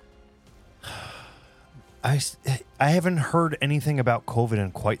 I haven't heard anything about COVID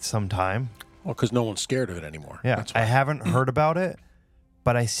in quite some time. Well, because no one's scared of it anymore. Yeah. That's why. I haven't heard about it,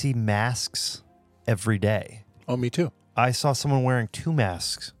 but I see masks every day. Oh, me too. I saw someone wearing 2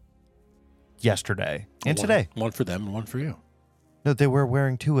 masks yesterday and today. One for them and one for you. No, they were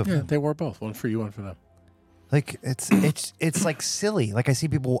wearing 2 of Yeah, them. they were both. One for you, one for them. Like it's like silly. Like I see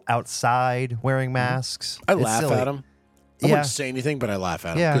people outside wearing masks. I It's laugh silly. at them. I wouldn't say anything, but I laugh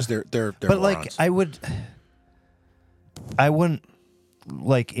at them Yeah. because they're But like morons. I wouldn't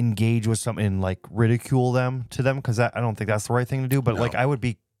like engage with something and like ridicule them because I don't think that's the right thing to do. But No. like it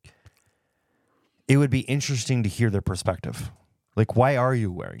would be interesting to hear their perspective. Like, why are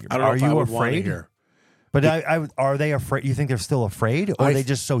you wearing your? I don't know Are if I you would wanna afraid? hear. But are they afraid? You think they're still afraid, or are they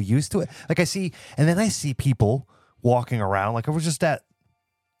just so used to it? Like I see people walking around. Like I was just at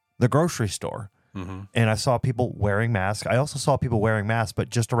the grocery store, and I saw people wearing masks. I also saw people wearing masks, but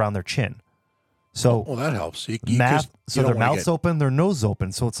just around their chin. So Well, that helps. so their mouth's open, their nose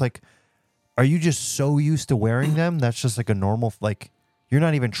open. So it's like, are you just so used to wearing them? That's just like a normal, like, you're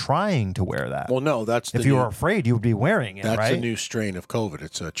not even trying to wear that. Well, no, that's if you were afraid, you would be wearing it, that's right? a new strain of COVID.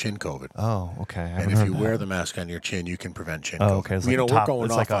 It's a chin COVID. Oh, okay. I And haven't if heard you that. wear the mask on your chin, you can prevent chin Oh, COVID. okay. It's You like know, a we're going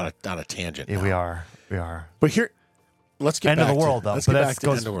it's off like on a tangent. Yeah, now. we are. We are. But here, let's get End back of the world, to, though. Let's But get that back to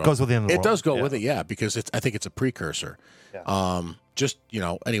goes- end of the world. goes with the end of the It world. does go Yeah. with it, yeah, because I think it's a precursor. Just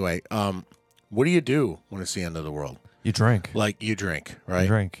anyway. What do you do when it's the end of the world? You drink. Like you drink, right? You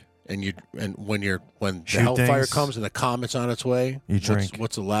drink. And when the Shoot hellfire things. comes and the comet's on its way, You drink.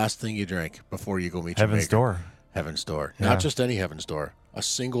 What's the last thing you drink before you go meet Heaven's your maker? Door. Heaven's Door. Yeah. Not just any Heaven's Door. A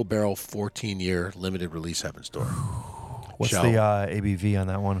single barrel, 14-year limited release Heaven's Door. What's Shell. the ABV on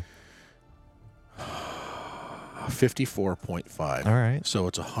that one? 54.5. All right. So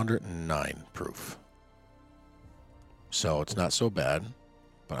it's 109 proof. So it's not so bad,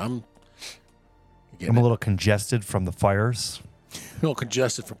 but I'm a little congested from the fires. a little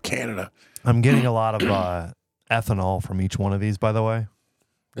congested from Canada. I'm getting a lot of ethanol from each one of these, by the way.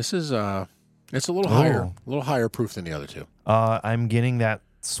 This is it's a little higher proof than the other two. I'm getting that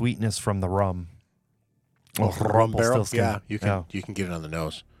sweetness from the rum. Rum barrel. Rumpelstiltskin. Yeah, you can get it on the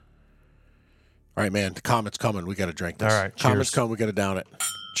nose. All right, man. The comet's coming. We got to drink this. All right, Comet's cheers. coming. We got to down it.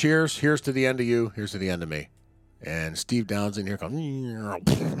 Cheers. Here's to the end of you. Here's to the end of me. And Steve Downs in here comes.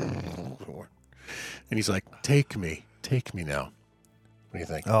 And he's like, take me now. What do you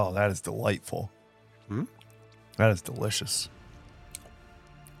think? Oh, that is delightful. That is delicious.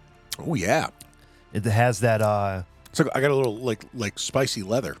 Oh, yeah. It has that, So I got a little like spicy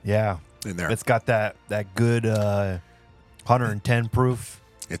leather yeah. in there. It's got that good 110 proof.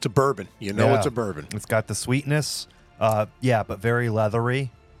 It's a bourbon. You know Yeah. it's a bourbon. It's got the sweetness. Yeah, but very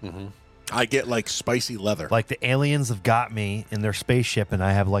leathery. I get like spicy leather. Like the aliens have got me in their spaceship, and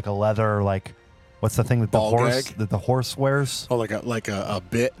I have like a leather, like, what's the thing that the horse wears? Oh, like a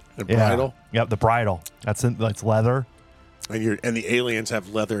bit, the Yeah. bridle. Yep, the bridle. That's leather. And the aliens have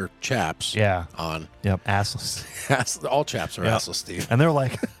leather chaps. Yeah. On. Yep. Assless. All chaps are assless, Steve. And they're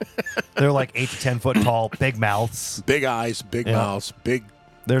like 8 to 10 foot tall, big mouths, big eyes, big mouths, big.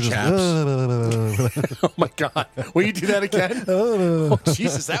 They're just. Oh my God! Will you do that again? Oh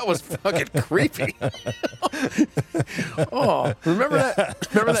Jesus, that was fucking creepy. Oh, remember that?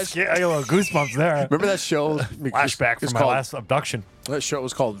 Remember that? I got a little goosebumps there. Remember that show? Flashback from my last abduction. That show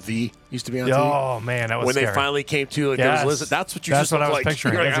was called V. Used to be on TV. Oh man, that was when scary. they finally came to like there was lizard. That's what you That's just what I was like.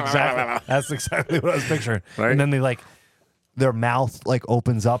 picturing. That's exactly what I was picturing. Right? And then their mouth like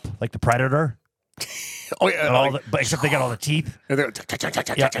opens up like the predator. Oh yeah, but except they got all the teeth. And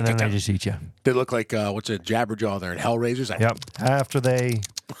And then they just eat you. They look like what's a Jabberjaw there in Hellraisers. Yep. After they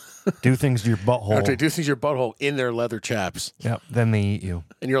do things to your butthole. After they do things to your butthole in their leather chaps. Yep. Then they eat you.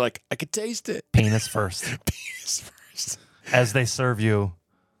 And you're like, I could taste it. Penis first. Penis first. As they serve you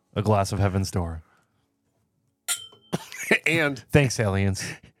a glass of Heaven's Door. And thanks, aliens.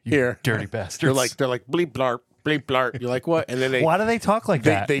 You here, dirty bastards. They're like bleep blarp. Bleep blart. You're like, what? And then why do they talk like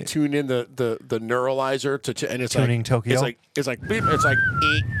that? They tune in the neuralizer and it's tuning like Tokyo. It's like bleep. It's like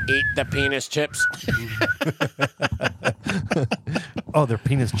eat the penis chips. Oh, they're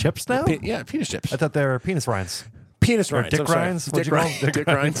penis chips now? Yeah, penis chips. I thought they were penis rinds. Penis or rinds. dick rinds. Dick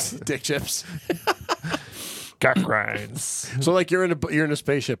rinds. Dick chips. Dick rinds. So like you're in a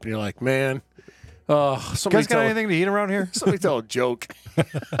spaceship and you're like, man. You guys got anything to eat around here? Somebody tell a joke.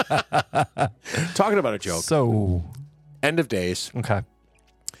 Talking about a joke. So, end of days. Okay.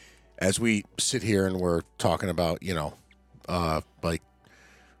 As we sit here and we're talking about, like,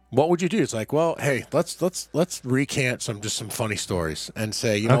 what would you do? It's like, well, hey, let's recant some funny stories and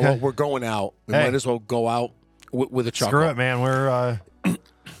say, you know what, we're going out. We might as well go out with a chuckle. Screw it, man. Let's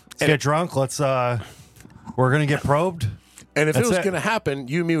get drunk. We're gonna get probed. And if it was going to happen,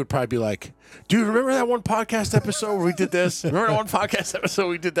 you and me would probably be like, dude, remember that one podcast episode where we did this? Remember that one podcast episode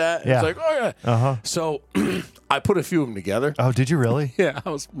we did that? Yeah. It's like, oh, yeah. Uh-huh. So I put a few of them together. Oh, did you really? Yeah, I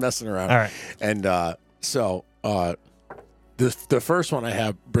was messing around. All right. And the first one I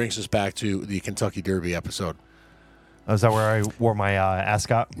have brings us back to the Kentucky Derby episode. Oh, is that where I wore my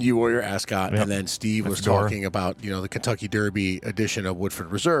ascot? You wore your ascot, Yep. and then Steve was fedora. talking about, the Kentucky Derby edition of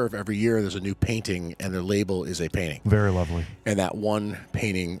Woodford Reserve. Every year there's a new painting, and the label is a painting. Very lovely. And that one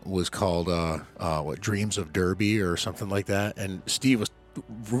painting was called, Dreams of Derby or something like that. And Steve was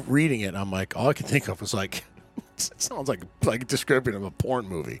reading it, and I'm like, all I can think of was like, it sounds like a description of a porn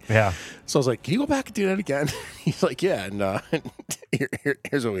movie. Yeah. So I was like, can you go back and do that again? He's like, yeah. And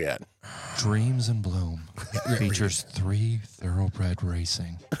here's what we had. Dreams in Bloom features 3 thoroughbred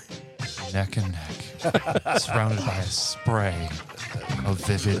racing, neck and neck, surrounded by a spray of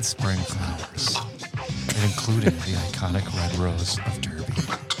vivid spring flowers, and including the iconic red rose of Derby.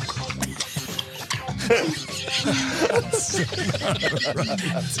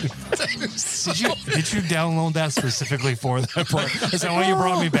 Did you download that specifically for that part? Is that why you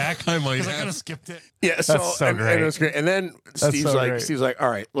brought me back? I might have. I kind of skipped it. Yeah, That's so great. And it was great. And then Steve's like, all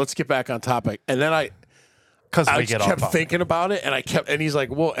right, let's get back on topic. And then I kept thinking about it, and he's like,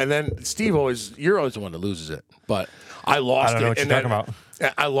 well, and then you're always the one that loses it, but I lost I don't know what you're talking about.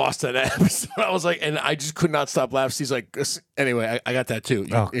 I lost that episode. I was like, and I just could not stop laughing. He's like, anyway, I got that too.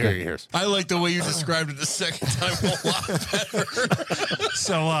 Here's. I like the way you described it the second time a lot better.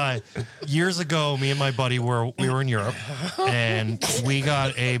 So years ago, me and my buddy we were in Europe, and we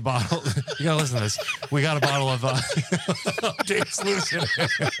got a bottle. You gotta listen to this. We got a bottle of James Lucien. Okay,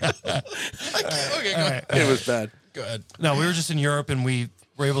 go ahead. It was bad. Go ahead. No, we were just in Europe, and we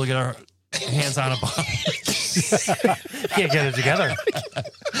were able to get our hands on a bottle. Can't get it together.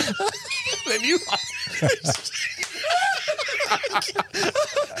 Then you.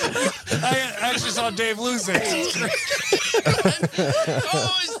 I actually saw Dave lose it. His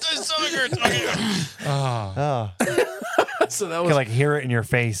stomach hurts. Okay. So that You was can like hear it in your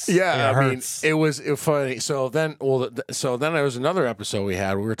face. Yeah, It I mean, hurts. it was funny. So then there was another episode we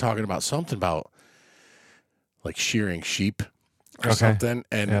had. We were talking about something about like shearing sheep or something,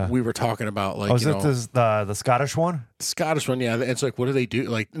 and we were talking about like, was it the Scottish one? Scottish one. Yeah, it's like, what do they do?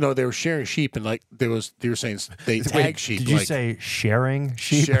 Like, no, they were shearing sheep, and like they were saying they tag sheep. Did you like, say sharing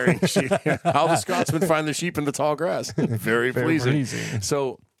sheep? sharing sheep? How the Scotsmen find the sheep in the tall grass? Very pleasing.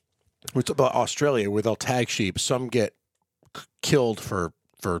 So we talk about Australia, where they'll tag sheep. Some get killed for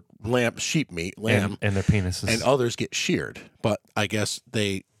sheep meat, lamb, and their penises, and others get sheared. But I guess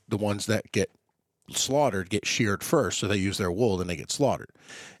the ones that get slaughtered get sheared first, so they use their wool, then they get slaughtered.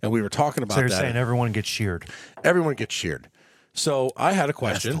 And we were talking about so you're that. saying everyone gets sheared. Everyone gets sheared. So I had a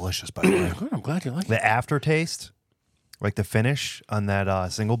question. That's delicious, by the way. Good, I'm glad you like it. The aftertaste, like the finish on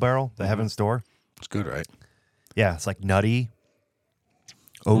that single barrel, the Heaven's Door, It's good, right? Yeah, it's like nutty,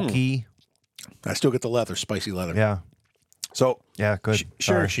 oaky. I still get the leather, spicy leather. Yeah. So Yeah, good. share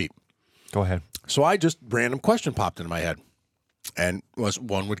Sorry. a sheep. Go ahead. So I just random question popped into my head, and was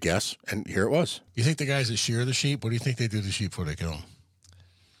one would guess, and here it was. You think the guys that shear the sheep, what do you think they do to the sheep before they kill them?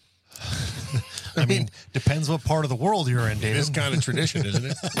 I mean, depends what part of the world you're in, It David. is kind of tradition, isn't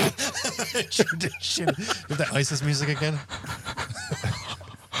it? Tradition. Is that ISIS music again?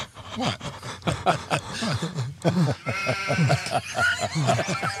 What?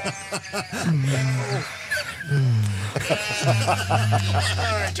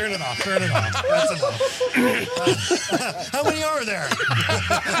 All right, turn it off. Turn it off. That's enough. How many are there?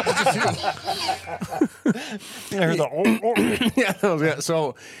 I heard the Yeah.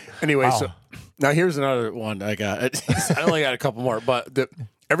 So anyway, Wow. so now here's another one I got. I only got a couple more, but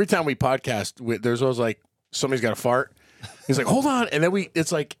every time we podcast, there's always like somebody's got a fart. He's like, hold on, and then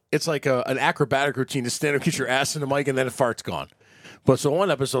it's like an acrobatic routine to stand up, get your ass in the mic, and then the fart's gone. But so one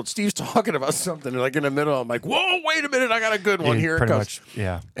episode, Steve's talking about something, and like in the middle, I'm like, whoa, wait a minute, I got a good one here. It Pretty comes. much,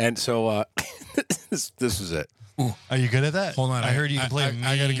 yeah. And so this was it. Are you good at that? Hold on. I heard you can play.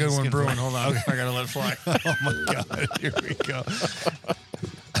 I got a good one Skin brewing. Fight. Hold on. I got to let it fly. Oh my God! Here we go.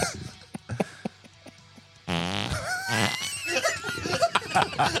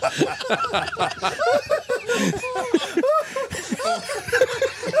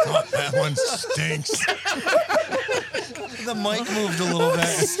 That one stinks. The mic moved a little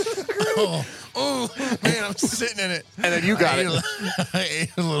bit. Oh, man, I'm sitting in it. And then you got it. I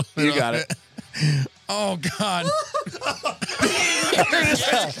ate a little bit. You of got it. Oh, God.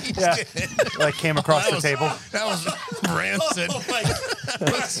 Yeah. Like came across the table. That was rancid. Oh my God.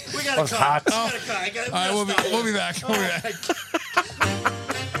 We got That was hot. All right, we'll be back. We'll be back.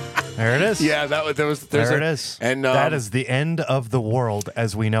 There it is. Yeah, there was. There it is. And that is the end of the world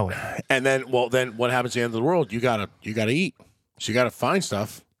as we know it. And then what happens at the end of the world? You gotta eat. So you gotta find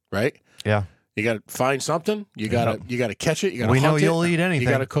stuff, right? Yeah. You gotta find something. You gotta catch it. You gotta. We know hunt it. you'll eat anything. You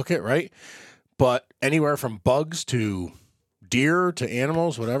gotta cook it, right? But anywhere from bugs to deer to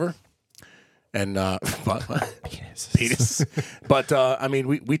animals, whatever. And penis. But I mean,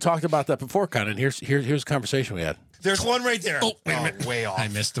 we talked about that before, kind of. And here's the conversation we had. There's one right there. Oh, wait a minute. way off. I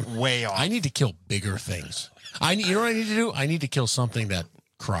missed him. Way off. I need to kill bigger things. You know what I need to do? I need to kill something that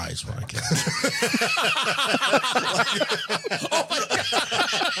cries when I kill it.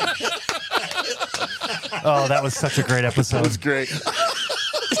 Oh, that was such a great episode. That was great.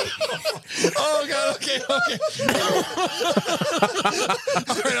 Oh, God. Okay. All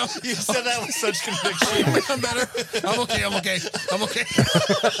right, You said that with such conviction. I'm better. I'm okay.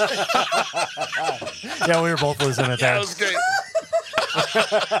 Yeah, we were both losing it there. That was great.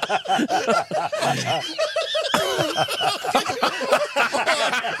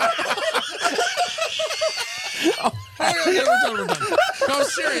 We're done. No, I'm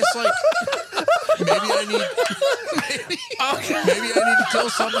serious. Like, maybe I need to kill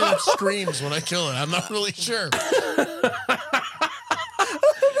something that screams when I kill it. I'm not really sure.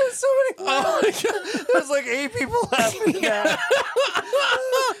 There's like 8 people laughing at that.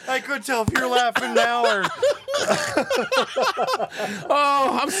 I couldn't tell if you're laughing now or.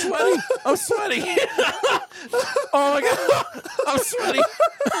 Oh, I'm sweaty. Oh my God, I'm sweaty.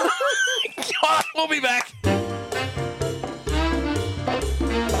 God, we'll be back.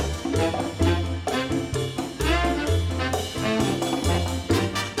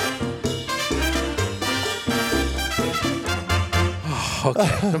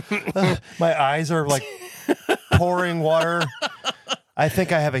 Okay. My eyes are like pouring water. I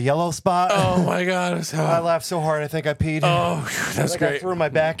think I have a yellow spot. Oh my God. I laughed so hard I think I peed. Oh, that's I great. threw my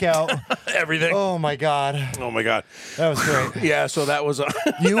back out. Everything. Oh my God. Oh my God. That was great. Yeah, so that was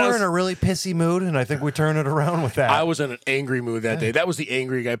You were in a really pissy mood, and I think we turned it around with that. I was in an angry mood that day. That was the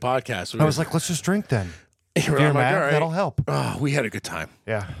Angry Guy podcast. I was like, let's just drink then. if If you're mad, that'll help. Oh, we had a good time.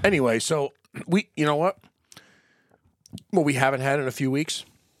 Yeah. Anyway, so you know what? What we haven't had in a few weeks?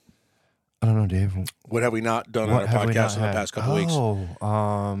 I don't know, Dave. What have we not done on What our have we podcast not in the had? past couple weeks?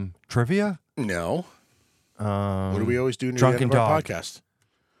 Oh, trivia? No. What do we always do near Drunken the end of our Dog. podcast?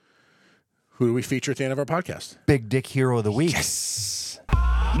 Who do we feature at the end of our podcast? Big Dick Hero of the Week.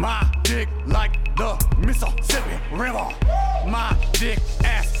 My dick like the Mississippi River. My dick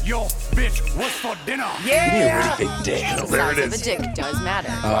ask your bitch what's for dinner. Yeah! Big dick. The There it size of a is. dick does matter.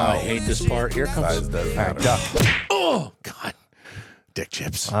 I hate this part. Here comes. All right, duck. Oh, God. Dick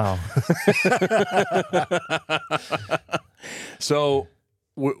chips. Oh. So,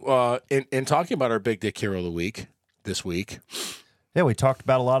 in talking about our Big Dick Hero of the Week this week, Yeah, we talked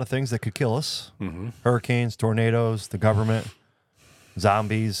about a lot of things that could kill us. Mm-hmm. Hurricanes, tornadoes, the government,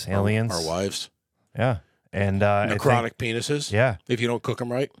 zombies, aliens. our wives. Yeah. And necrotic penises. Yeah, if you don't cook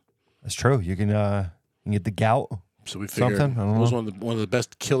them right. that's true. You can get the gout. So we figured Something? I don't it was know. one of the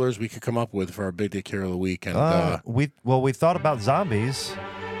best killers we could come up with for our Big Dick Hero of the Week. And We thought about zombies,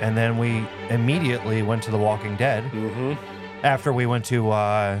 and then we immediately went to The Walking Dead. mm-hmm. After we went to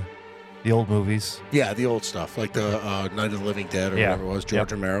the old movies. Yeah, the old stuff, like the Night of the Living Dead or whatever it was,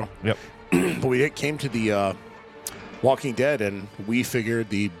 George Romero. Yep. But we came to the Walking Dead, and we figured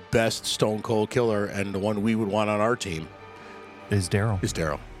the best Stone Cold killer and the one we would want on our team Is Daryl. is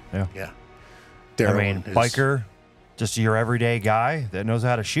Daryl. Yeah. Yeah. I Daryl mean, is- biker, just your everyday guy that knows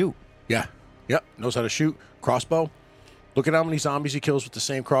how to shoot. Yeah. Yep. Knows how to shoot. Crossbow. Look at how many zombies he kills with the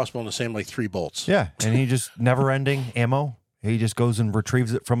same crossbow and the same, 3 bolts. Yeah. And he just never-ending ammo. He just goes and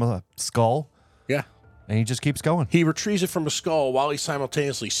retrieves it from a skull, Yeah. and he just keeps going. He retrieves it from a skull while he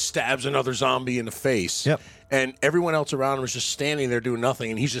simultaneously stabs another zombie in the face. Yep. And everyone else around him is just standing there doing nothing,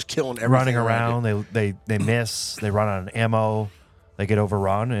 and he's just killing everything. Running around. They miss. They run out of ammo. They get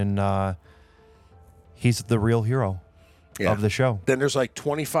overrun, and he's the real hero of the show. Then there's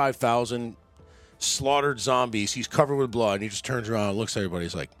 25,000 slaughtered zombies. He's covered with blood, and he just turns around and looks at everybody.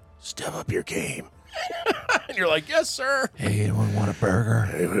 He's like, step up your game. And you're like, yes, sir. Hey, anyone want a burger?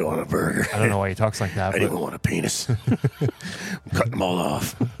 Hey, we want a burger. I don't know why he talks like that, Anyone but want a penis? I'm cutting them all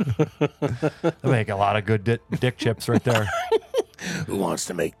off. they make a lot of good dick chips right there. Who wants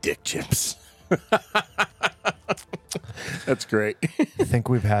to make dick chips? That's great. I think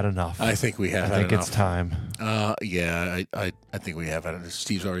we've had enough. I think we have I had think enough. it's time. Yeah, I think we have had it.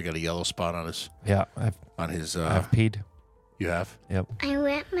 Steve's already got a yellow spot on his Yeah, I've peed. You have? Yep. I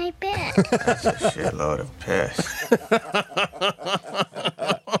wet my bed. Shitload of piss.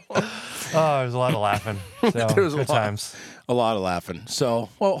 Oh, there's a lot of laughing. So, There was good times. a lot of laughing. So,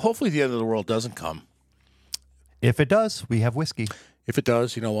 well, hopefully the end of the world doesn't come. If it does, we have whiskey. If it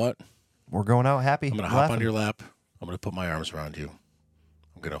does, you know what? We're going out happy. I'm going to hop on your lap. I'm going to put my arms around you.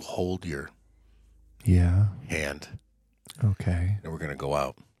 I'm going to hold your hand, Okay. and we're going to go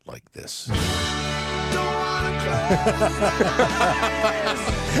out like this.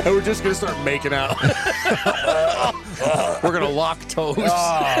 And we're just going to start making out. We're going to lock toes.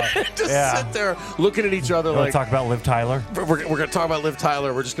 Just sit there looking at each other We'll like... talk about Liv Tyler. We're going to talk about Liv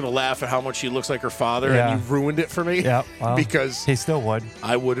Tyler. We're just going to laugh at how much she looks like her father, Yeah. and you ruined it for me. Yeah. Well, because he still would.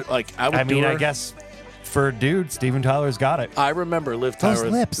 I would I do her. I guess for a dude, Steven Tyler's got it. I remember Liv Those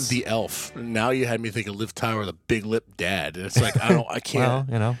Tyler, lips. the elf. Now you had me think of Liv Tyler, the big lip dad. And it's like, I can't.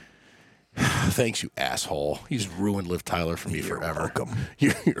 Well, Thanks, you asshole. You just ruined Liv Tyler for me forever. Welcome.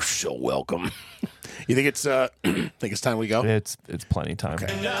 You're so welcome. You think it's time we go? it's plenty time. Okay.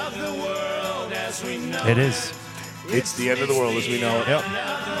 It is. It's the end of the world as we know it.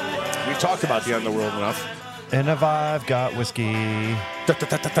 Yep. We've talked about the end of the world enough. And if I've got whiskey. Da, da,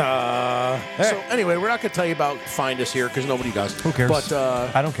 da, da, da. So anyway, we're not going to tell you about Find Us Here because nobody does. Who cares? But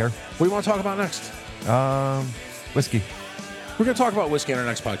I don't care. what do you want to talk about next? Whiskey. We're going to talk about whiskey on our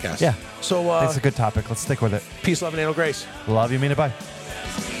next podcast. Yeah. So That's a good topic. Let's stick with it. peace, love, and anal grace. Love you, mean it, bye.